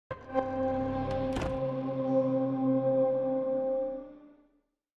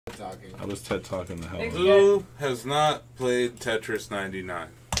I was TED talking the hell. Who has not played Tetris 99?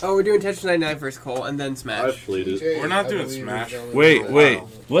 Oh, we're doing Tetris 99 first, Cole, and then Smash. I've played it. We're not doing Smash. Wait.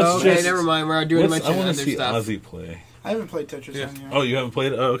 Let's okay, never mind. We're doing much I want other to see stuff. Ozzy play. I haven't played Tetris on yet. Oh, you haven't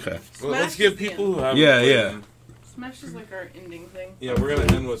played it? Oh, okay. Well, let's give people who haven't Yeah, played yeah. it. Smash is like our ending thing. Yeah, we're going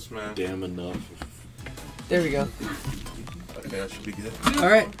to end with Smash. Damn enough. There we go. Okay, that should be good. All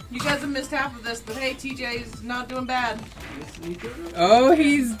right. You guys have missed half of this, but hey, TJ's not doing bad. Oh,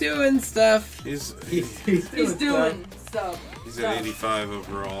 he's doing stuff. He's doing stuff. He's at 85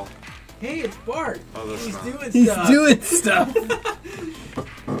 overall. Hey, it's Bart. Oh, that's He's not. doing He's stuff. doing stuff.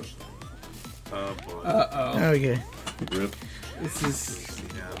 Oh, boy. Uh-oh. Okay. Rip. This is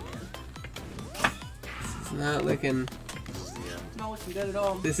not looking... Not looking good at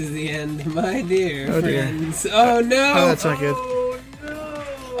all. This is the end, my dear Oh, dear. friends. Oh, no. Oh, that's not good. Oh, no.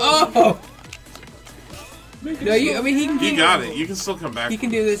 Oh! No, you. I mean, he can. You got it. You can still come back. He can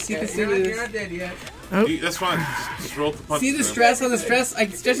do this. He can still do You're this. not dead yet. Oh. That's fine. Just roll the punch. See the stress on the stress?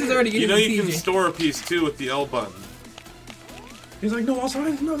 Stress is already getting You know to you TJ. can store a piece too with the L button. He's like, no, also I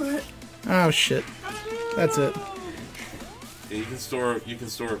didn't know that. Oh shit. That's it. Yeah, you can store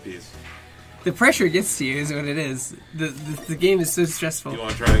a piece. The pressure gets to you, is what it is. The game is so stressful. You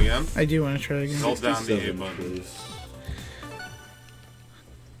want to try again? I do want to try again. Hold down the A 67, button. please.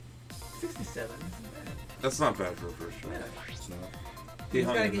 67. That's not bad for a first try. It's not. He You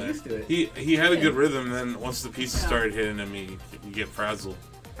hung gotta in get there. used to it. He had a good rhythm. Then once the pieces started hitting him, you get frazzled.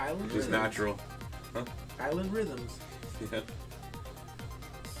 Island It's rhythms. natural. Island rhythms. Yeah.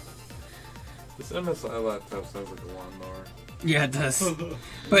 This MSI laptop sounds like a lawnmower. Yeah, it does.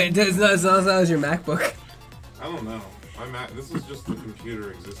 But it does not as long as your MacBook. I don't know. This is just the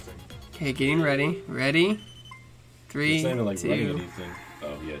computer existing. Okay, getting ready. Ready? It's 3, not even like running 2, anything.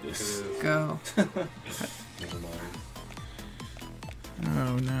 Oh, yeah, it It is. is. go. Never mind.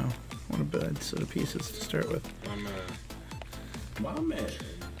 Oh no. What a bad set of pieces to start with. My man.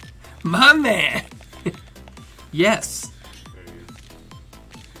 My man! Yes! There you go.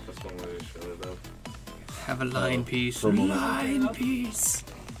 That's one way to shut it up. Have a line piece. for a moment. Line piece.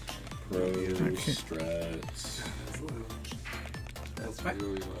 Pros, Okay. strats. That's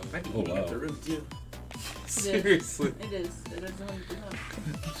really loud. Might be Oh, heating up wow. the room too. Seriously. It is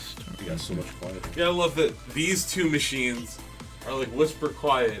 100%. You got so much quiet. Yeah, I love that these two machines are like whisper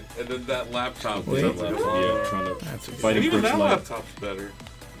quiet, and then that laptop. Wait. sounds like, Yeah, trying to That's a and fighting for even its that life. laptop's better,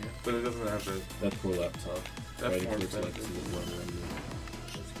 but it doesn't have That poor laptop. that Fighting form for its life. factor. to run around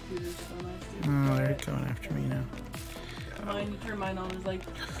This computer's so nice. Oh, they're going after me now. Mine, you turn mine on, is like,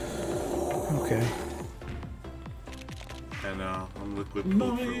 Okay. And I'm liquid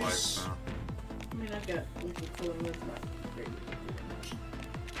cooled for life Nice. now. I mean, I've got liquid cooling, that's not great.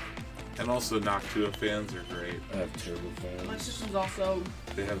 And also Noctua fans are great. I have terrible My fans. system's also,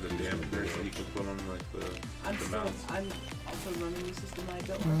 They have the dampers that you can put on like I'm the mounts. also running the system I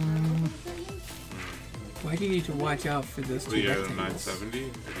built. Why do you need to watch out for those So two you have a rectangles? 970?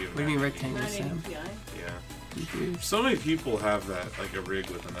 Or do you have What do you mean 980? rectangles, Sam? 980 Ti. Yeah. Confused. So many people have that, like a rig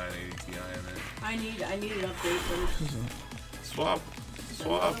with a 980 Ti in it. I need an update, but it's Swap.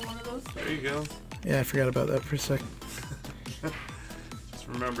 Swap. one of those There you things. go. Yeah, I forgot about that for a sec. Just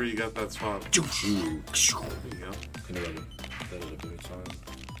remember you got that swap. Ooh, There you go. I know that is a good time.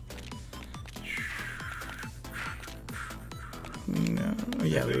 No. Oh,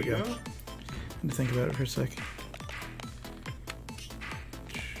 yeah, there we go. I had to think about it for a sec.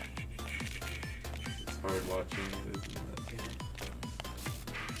 It's hard watching it, isn't it?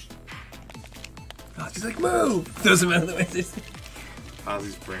 Oh, she's like, move! Throws him out of the way.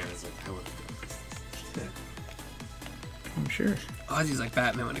 Ozzy's brain is like, I would have done I'm sure. Ozzy's like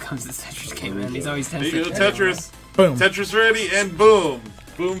Batman when it comes to this Tetris game, man. He's always this. There you go, testing. Tetris. Boom. Tetris ready, and boom.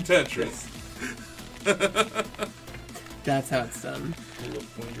 Boom Tetris. That's how it's done.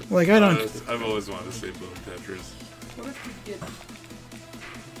 Like, I don't. I've always wanted to say boom Tetris. What if you get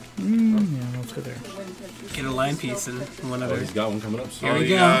Yeah, let's go there. Get a line piece and one Oh, other. he's got one coming up Here soon. we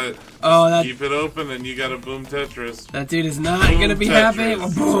you go. got- Oh, that Keep it open, and you got a boom Tetris. that dude is not Boom gonna be Tetris. happy.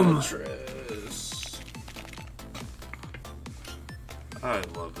 Well, boom. I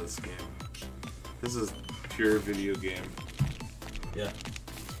love this game. This is pure video game. Yeah.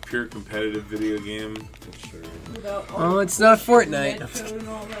 Pure competitive video game. For sure. without Oh, it's not Fortnite. Metro and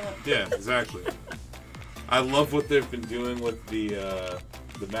all that? Yeah, exactly. I love what they've been doing with the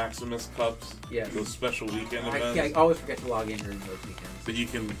Maximus Cups. Yes. Those special weekend I events. always forget to log in during those weekends. But you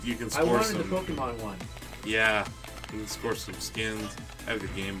can I score wanted some. the Pokemon one. Yeah, you can score some skins. I have the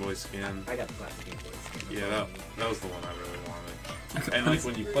Game Boy skin. I got the classic Game Boy skin. Yeah, that was the one I really wanted. And like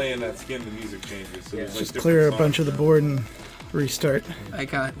when you play in that skin, the music changes. So Yeah. there's, like, Just different clear a songs bunch of the now. board and Restart. I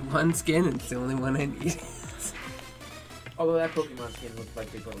got one skin and it's the only one I need. Although that Pokemon skin looks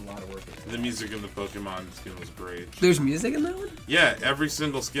like they put a lot of work into it. The music in the Pokemon skin was great. There's music in that one? Yeah, every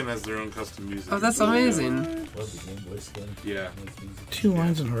single skin has their own custom music. Oh, that's amazing. What, the Game Boy skin? Yeah. 2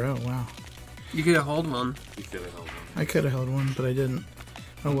 lines in a row. Wow. You could have hold one. You could have held one. I could have held one, but I didn't.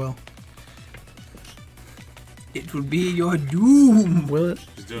 Oh well. It would be your doom. Will it?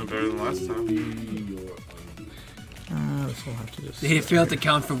 He's doing better than last time. This will have to just. They failed to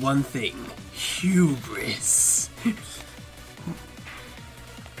count for one thing. Hubris.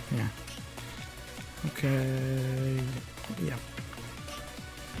 Yeah. Okay. Yeah.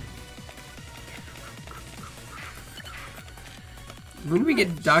 When do we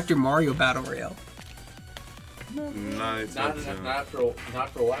get Dr. Mario Battle Royale? Nice. Not for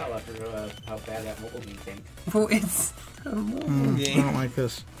a while after how bad that mobile game came. Well, it's a mobile I game. don't like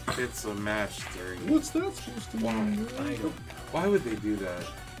this. It's a match 3. What's that supposed to mean? I don't know. Why would they do that?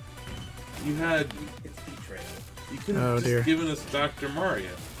 You had. It's betrayal. You could Oh, have just dear. given us Dr. Mario.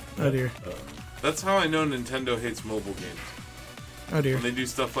 Oh dear. That's how I know Nintendo hates mobile games. Oh dear. When they do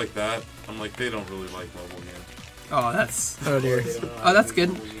stuff like that, I'm like, they don't really like mobile games. Oh, that's... Oh dear. They don't know Oh, how to that's use good.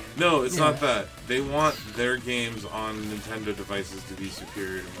 mobile games. No, it's Yeah. not that. They want their games on Nintendo devices to be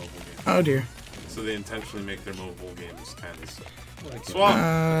superior to mobile games. Oh dear. So they intentionally make their mobile games kind of swap.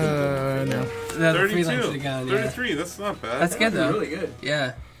 No. The 3 lines 32. again, yeah. 33, that's not bad. That's good, though. Really good.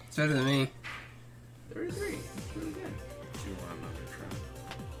 Yeah, it's better than me. 33. It's really good. Do you want another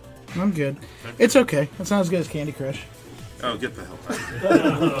try? I'm good. It's okay. It's not as good as Candy Crush. Oh, get the hell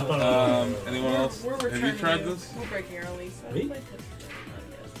out of here. Anyone else? We're Have you returning tried you. this? We're breaking our lease. I Me? haven't played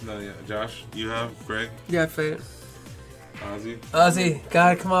Tetris. No, yeah. Josh, you have? Greg? Yeah, I played it. Ozzy? Ozzy,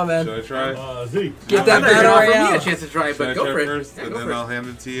 God, come on, man. Should I try? Z. Get that I'm not gonna battle offer me royale. a chance to try it, Should I but go try for it. first, Yeah, and go then for I'll it. hand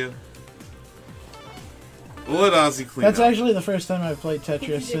it to you? We'll let Ozzy clean That's up. actually the first time I've played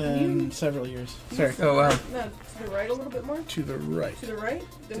in several years. Sorry. Oh, wow. No, to the right a little bit more. To the right. To the right.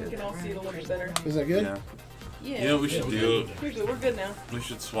 Then we can all see it a little bit better. Is that good? Yeah. Yeah. You know what we should do? We're good. We're good now. We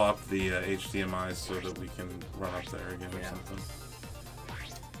should swap the HDMI so that we can run up there again or Yeah. something.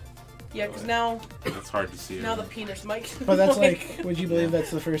 Yeah, because now It's hard to see it. the penis mic. But that's like, would you believe that's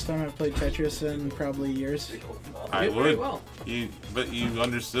the first time I've played Tetris in probably years? I Did very would. well. But you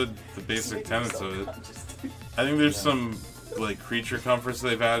understood the basic tenets of it. I think there's some like creature comforts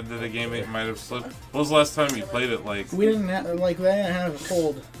they've added to the game that might have slipped. When was the last time you played it? Like We didn't have, like, they didn't have a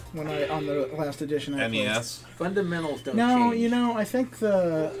hold when on the last edition I played. NES? Fundamentals don't No, change. you know, I think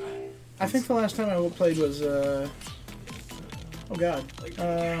the last time I played was oh god,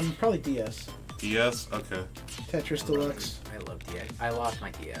 probably DS. DS? Okay. Tetris Deluxe. I love DS. I lost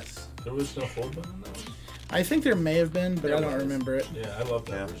my DS. There was no hold button on that one? I think there may have been, but There I don't was. remember it. Yeah, I love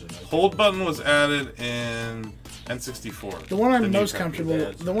that Yeah. version. Hold button was added in N64. The one I'm new most package.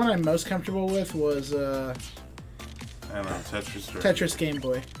 comfortable with was I don't know, Tetris. Or, Tetris Game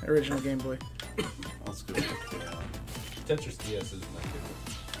Boy, original Game Boy. Let's go back to Tetris DS is my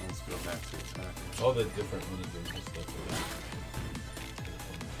favorite. let's go back to attack. All the different minigames and stuff.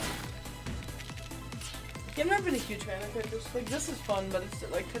 Yeah, I've never been a huge fan of Tetris. Like, this is fun, but it's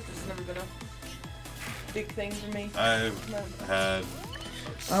like Tetris has never been a big thing for me. I've No. had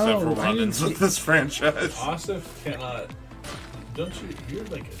several I didn't run-ins see- with this franchise. Asif cannot. Don't you? You're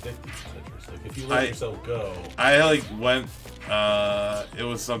like addicted to Tetris. Like if you let yourself go. I like went. It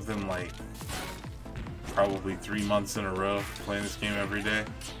was something like probably 3 months in a row playing this game every day,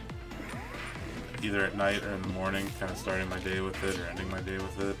 either at night or in the morning. Kind of starting my day with it or ending my day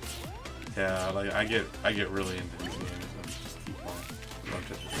with it. Yeah, like I get really into these games and just keep playing. Love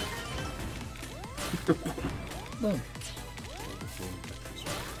Tetris. Boom.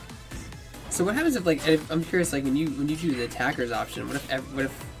 So what happens if I'm curious, like when you do the attackers option, what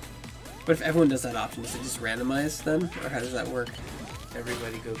if everyone does that option? Does it just randomize then, or how does that work?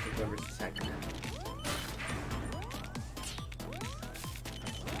 Everybody goes to whoever's attacking them.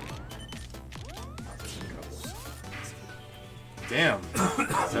 Damn. They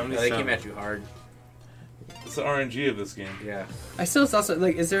came 77. at you hard. It's the RNG of this game. Yeah. I still also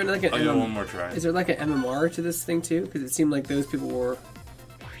like. Is there like an I'll give it one more try. is there like an MMR to this thing too? Because it seemed like those people were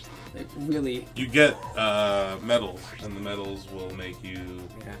like really. You get medals, and the medals will make you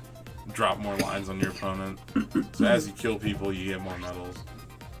Yeah. drop more lines on your opponent. So as you kill people, you get more medals.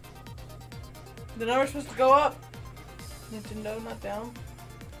 The number's supposed to go up. Nintendo, not down.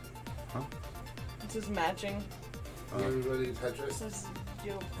 Huh? This is matching. Everybody Tetris? This is,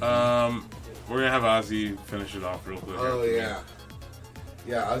 yo. We're gonna have Ozzy finish it off real quick. Oh, yeah.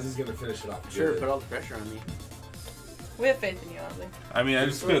 Yeah, I was just gonna finish it off. Sure, Good. put all the pressure on me. We have faith in you, Ozzy. I mean, I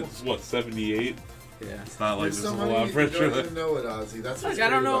just spent what 78 Yeah. It's not like There's there's so a many lot you of don't pressure. even know it, Ozzy. That's what's Look, I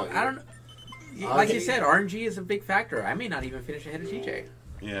don't great know. about I you. don't. Like you Ozzy- said, RNG is a big factor. I may not even finish ahead of TJ.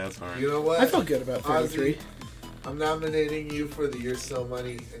 Yeah, it's hard. You know what? I felt good about 33. Ozzy, I'm nominating you for the You're So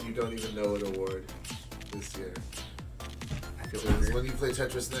Money and You Don't Even Know It award this year. I feel Because weird. when you play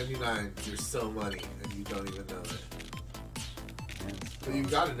Tetris 99, you're so money and you don't even know it. But you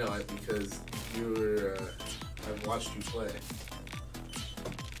gotta know it because you were. I've watched you play.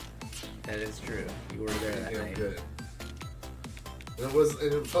 That is true. You were there that Damn night. good. And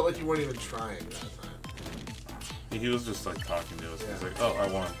it felt like you weren't even trying that time. He was just like talking to us. Yeah. He's like, "Oh, I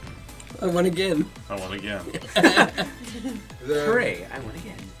won. I won again. I won again." Then, Hooray! I won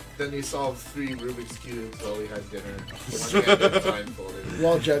again. then you solved 3 Rubik's Cubes while we had dinner. One-handed, blindfolded.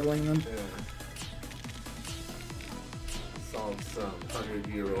 While juggling them. Yeah. Solved some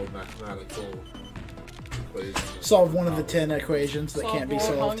 100-year-old mathematical equation. Solve one of the 10 equations that Solved can't be world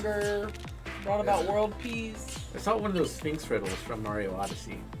solved. hunger. Brought about Yeah. world peace. I saw one of those Sphinx riddles from Mario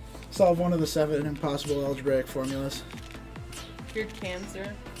Odyssey. Solve one of the 7 impossible algebraic formulas. Cured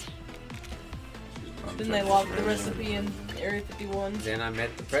cancer. On Didn't they Tetris lock the Radio. recipe in Area 51? Then I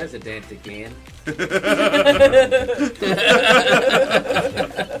met the president again.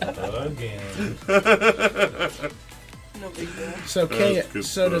 Again. No big deal. So That's good does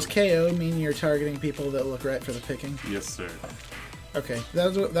stuff. KO mean you're targeting people that look right for the picking? Yes, sir. Okay,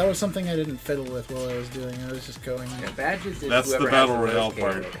 that was something I didn't fiddle with while I was doing. I was just going. Yeah, badges is That's the whoever battle has the royale most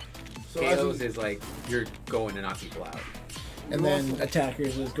part. KO. So KOs Ozzy, is like you're going to knock people out. And then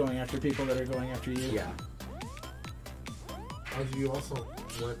attackers is going after people that are going after you. Yeah. Ozzy, you also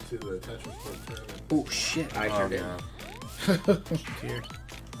went to the Tetris World Tournament. Oh shit. I sure Oh, did. yeah. Dear.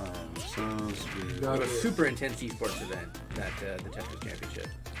 So screwed. No. It was a super intense esports event, that the Tetris Championship.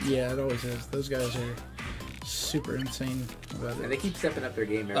 Yeah, it always is. Those guys are super insane about And it. they keep stepping up their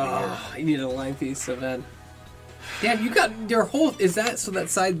game every year. Oh, I need a line piece so bad. Damn, you got your whole. Is that so? That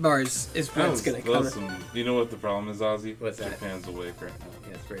sidebars is That what's was, gonna come. listen, you know what the problem is, Ozzy? What's that? Japan's awake right now.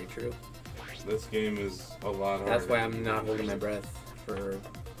 Yeah, it's very true. This game is a lot harder. That's why I'm not holding my breath for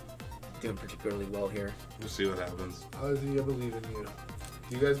doing particularly well here. We'll see what happens. Ozzy, I believe in you.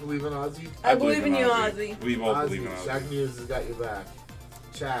 Do you guys believe in Ozzy? I believe in you, Ozzy. We all Ozzy, believe in Ozzy. Shacknews has got your back.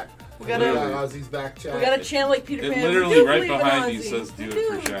 Chat. We We gotta- got Ozzy's back, chat. We gotta chant like Peter It Pan. literally We do right believe in behind you Ozzy. says do We it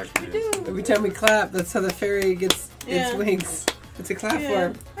for do. Shacknews. We do. Every time we clap, that's how the fairy gets Yeah. its wings. It's a clap Yeah.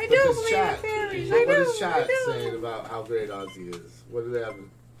 form. I What do does believe chat? in fairies. What I do. is chat I do. saying about how great Ozzy is? What do they have?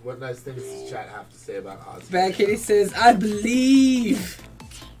 What nice things does chat have to say about Ozzy? Bad Kitty says, "I believe."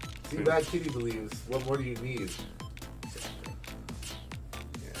 See, Bad Kitty believes. What more do you need?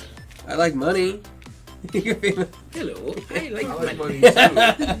 I like money. Hello, I like I like money. money too.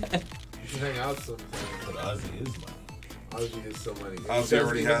 You should hang out sometime. But Ozzy is money. Ozzy is so money. He Ozzy doesn't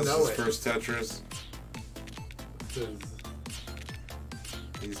already even has know his it. first Tetris. 'Cause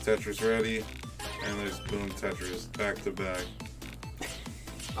He's Tetris ready. And there's boom Tetris back to back.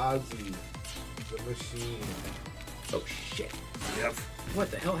 Ozzy, the machine. Oh shit! Yep.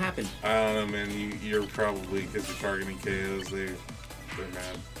 What the hell happened? I don't know, man. You're probably, because you're targeting KOs, they're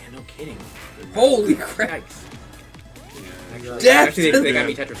mad. Yeah, no kidding. They're mad. Holy crap! Yikes. Yeah. Death Actually, to they the- got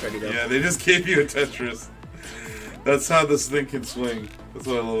me Tetris ready though. Yeah, they just gave you a Tetris. That's how this thing can swing. That's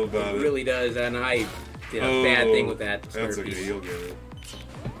what I love about It it. really does, and I did a bad thing with that. That's square okay, piece. you'll get it.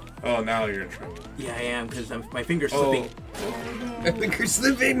 Oh, now you're in trouble. Yeah, I am because my finger's Oh, slipping. My finger's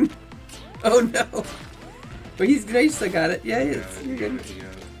slipping. Oh no! But he's no, you still got it. Yeah, it's, you're good. You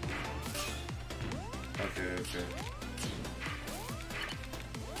got it. Okay.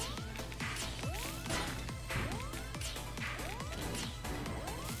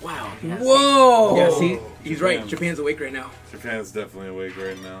 Wow. Yeah, Whoa! Yeah, see, he's Japan. right. Japan's awake right now. Japan's definitely awake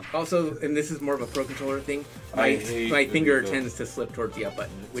right now. Also, and this is more of a pro controller thing. I hate My the finger default. tends to slip towards the up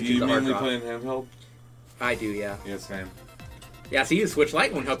button, which Do is you the hard mainly drop. play in handheld? I do, yeah. Yeah, same. Yeah, see, the Switch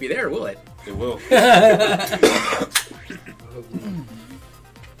Lite won't help you there, will it? It will. Ozzy.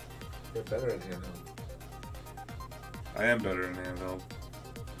 Get better at handheld. I am better in handheld.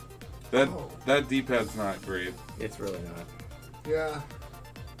 Oh. That D-pad's not great. It's really not. Yeah.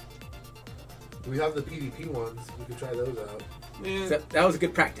 We have the PDP ones. We could try those out. So, that was a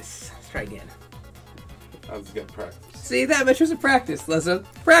good practice. Let's try again. I was good practice. See, that much was a practice, Lessa.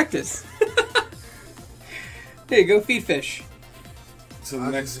 Practice. There you go, feed fish. So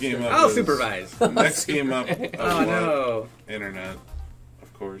the next game up I'll is- supervise. Next game up. Oh no. Internet,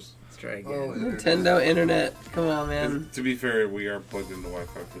 of course. Let's try again. Oh, Nintendo Internet. Come on, man. To be fair, we are plugged into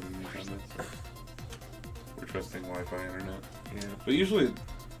Wi-Fi for the Nintendo. So we're trusting Wi-Fi internet. Yeah, but usually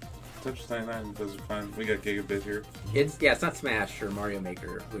Tetris 99 does it fine. We got Gigabit here. It's not Smash or Mario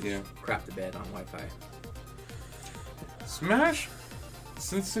Maker, which crap to bed on Wi-Fi. Smash,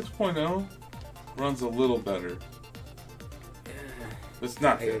 since 6.0, runs a little better. It's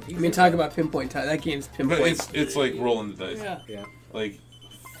not good. I mean, talk about pinpoint time. That game's pinpoint. But it's like rolling the dice. Yeah. Like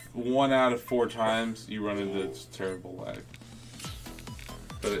 1 out of 4 times you run into just terrible lag.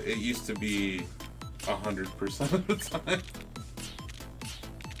 But it used to be 100% of the time.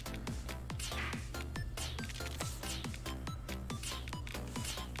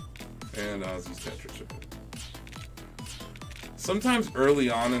 And Ozzy's Tetris. Sometimes early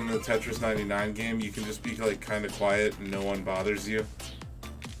on in the Tetris 99 game, you can just be like kind of quiet and no one bothers you.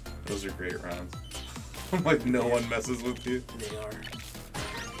 Those are great rounds. Like no one messes with you. They are.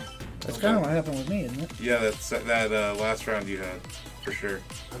 That's kind of what happened with me, isn't it? Yeah, that last round you had, for sure.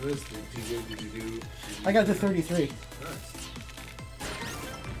 I missed it. Did you do? I got to 33. Nice.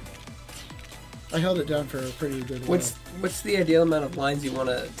 I held it down for a pretty good while. What's the ideal amount of lines you want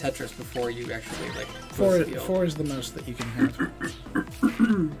to Tetris before you actually like? Four is the most that you can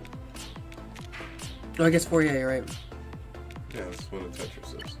have. Oh, I guess 4. Yeah, you're right. Yeah, that's what a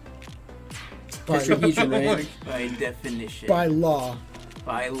Tetris is. Tetrahedron, right? By definition. By law.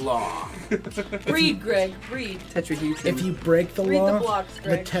 By law. Read, Greg. Read. Tetrahedron. If you break the Read law, the blocks, the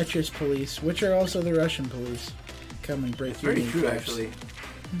Greg. Tetris police, which are also the Russian police, come and break your Very true, kneecaps. actually.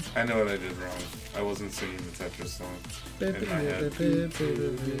 I know what I did wrong. I wasn't singing the Tetris song in my head.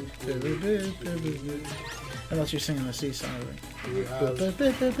 Unless you're singing the C song.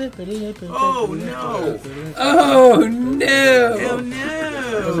 Oh no! Oh no! Oh no!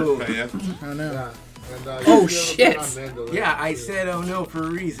 Oh, yeah? Oh no. Yeah. And, Oh, you shit. on mandolin. Yeah, I said oh no for a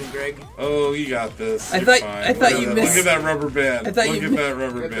reason, Greg. Oh, you got this. I You're thought- fine. I thought Look you at that- missed- Look at that rubber band. I thought Look you at that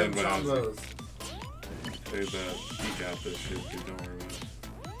rubber Get them band. Behind you. combos. Look at that. You got this shit, dude. Don't worry about it.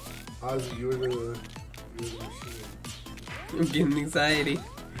 Ozzy, you were the machine. I'm getting anxiety.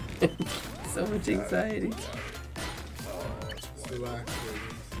 So much anxiety. Oh, it's Just wild. relax,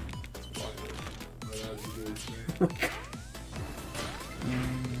 It's wild. Let Ozzy do his thing.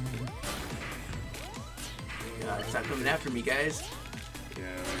 Stop coming after me, guys. Yeah,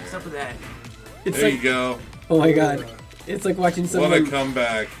 What's up with that? It's there like, you go. oh my god, it's like watching What a someone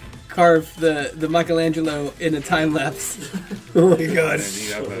comeback. carve the Michelangelo in a time lapse. Oh my god. Man, you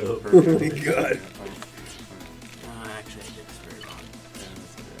got that Oh perfect. my god. Actually, I did this very wrong.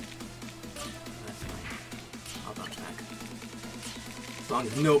 That's fine. I'll bounce back. As long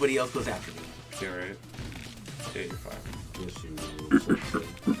as nobody else goes after me. Yeah, right. Yeah, you're fine.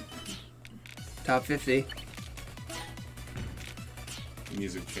 Top 50.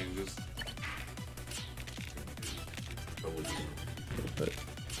 Music changes.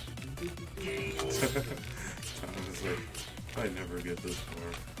 Tom is like, I never get this far.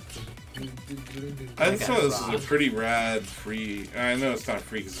 I just thought this was a pretty rad free. I know it's not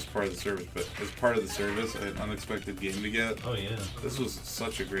free because it's part of the service, but as part of the service, an unexpected game to get. Oh yeah. This was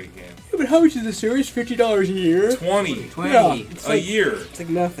such a great game. Yeah, but how much is the series? $50 a year? 20 20. Yeah, it's a like, year. It's like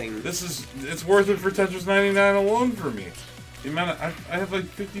nothing. It's worth it for Tetris 99 alone for me. The amount of, I have like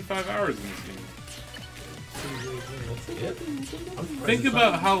 55 hours in this game. That's it. Think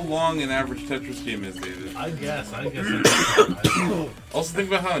about how long an average Tetris game is, David. I guess. I Also think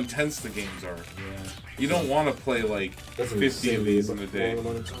about how intense the games are. yeah. You don't want to play like 50 of these in a day.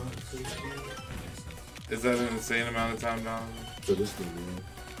 Is that an insane amount of time, Donovan? For this thing,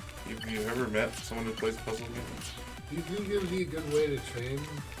 Have you ever met someone who plays puzzle games? Do you think it would be a good way to train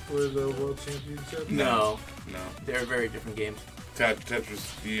for the World Championship? No. No. They're very different games.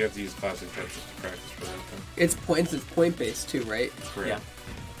 Tetris, you have to use classic Tetris to practice for that thing. It's point based too, right? Correct.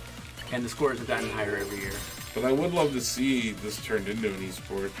 Yeah. And the scores have gotten higher every year. But I would love to see this turned into an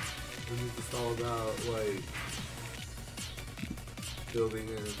esport. It's just all about like building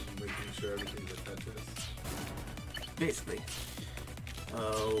and making sure everything's a Tetris. Basically.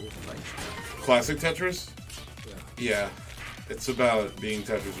 Oh, like Classic Tetris? Yeah. Yeah. It's about being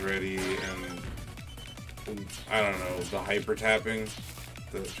Tetris ready and, I don't know, the hyper tapping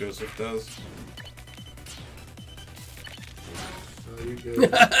that Joseph does. Oh, you're good.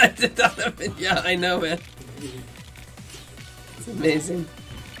 Yeah, I know, man. It's amazing.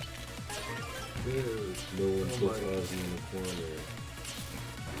 Dude. no one Oh puts my. Ozzy in the corner.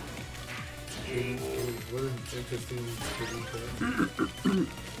 What an interesting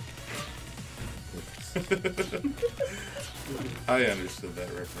I understood that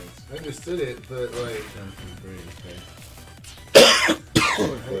reference. I understood it, but like,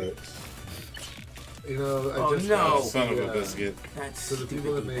 Flex. you No, I Oh, just no. got Son of a the, biscuit. That's So the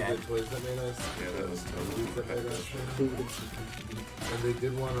people that stupid, made Dad. the toys that made us, Yeah, that was the totally dudes that made us, and they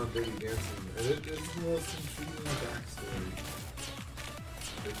did one on Dirty Dancing, and it's the most intriguing backstory.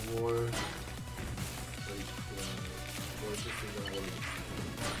 It's more like more interesting than what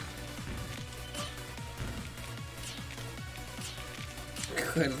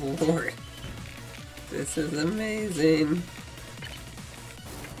Good lord. This is amazing.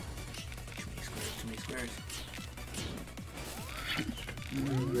 Too many squares.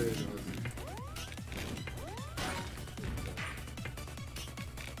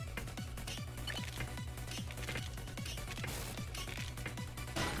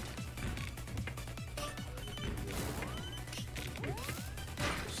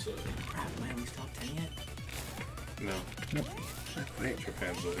 it's. So, Crap, am I at least top 10 yet? No. Not quite.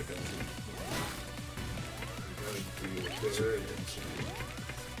 Japan's really good.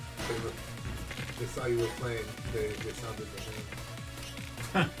 They saw you were playing. They sounded the same.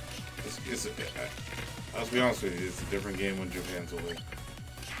 I'll be honest with you, it's a different game when Japan's awake.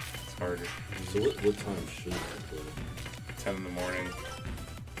 It's harder. So what time should I play? 10 in the morning,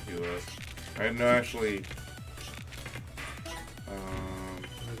 US. I no, actually.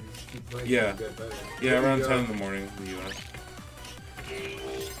 Keep playing, Yeah. you get better. Yeah, There you around go. 10 in the morning, the US. Let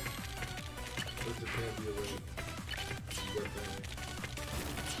Japan be awake. You get better.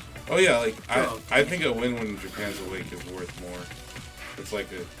 Oh yeah, like Oh, I think a win when Japan's awake is worth more. It's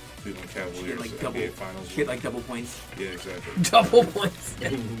like a Cleveland Cavaliers like NBA double- Finals. Get win. like double points. Yeah, exactly. Double points.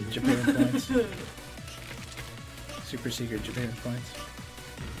 Japan points. Super secret Japan points.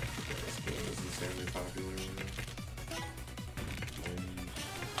 This game is insanely popular.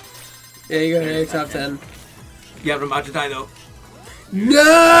 Yeah, you go to top 10. Yeah, but I'm about to die though.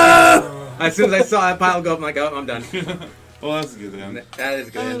 No! As soon as I saw that pile go up, I'm like, oh, I'm done. Well, that's good then. That is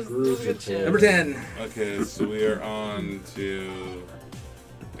good. Good shit. Number 10. Okay, so we are on to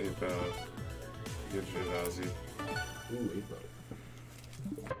about good shit, Ozzy. Ooh, 8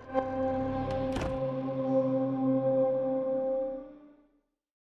 bucks.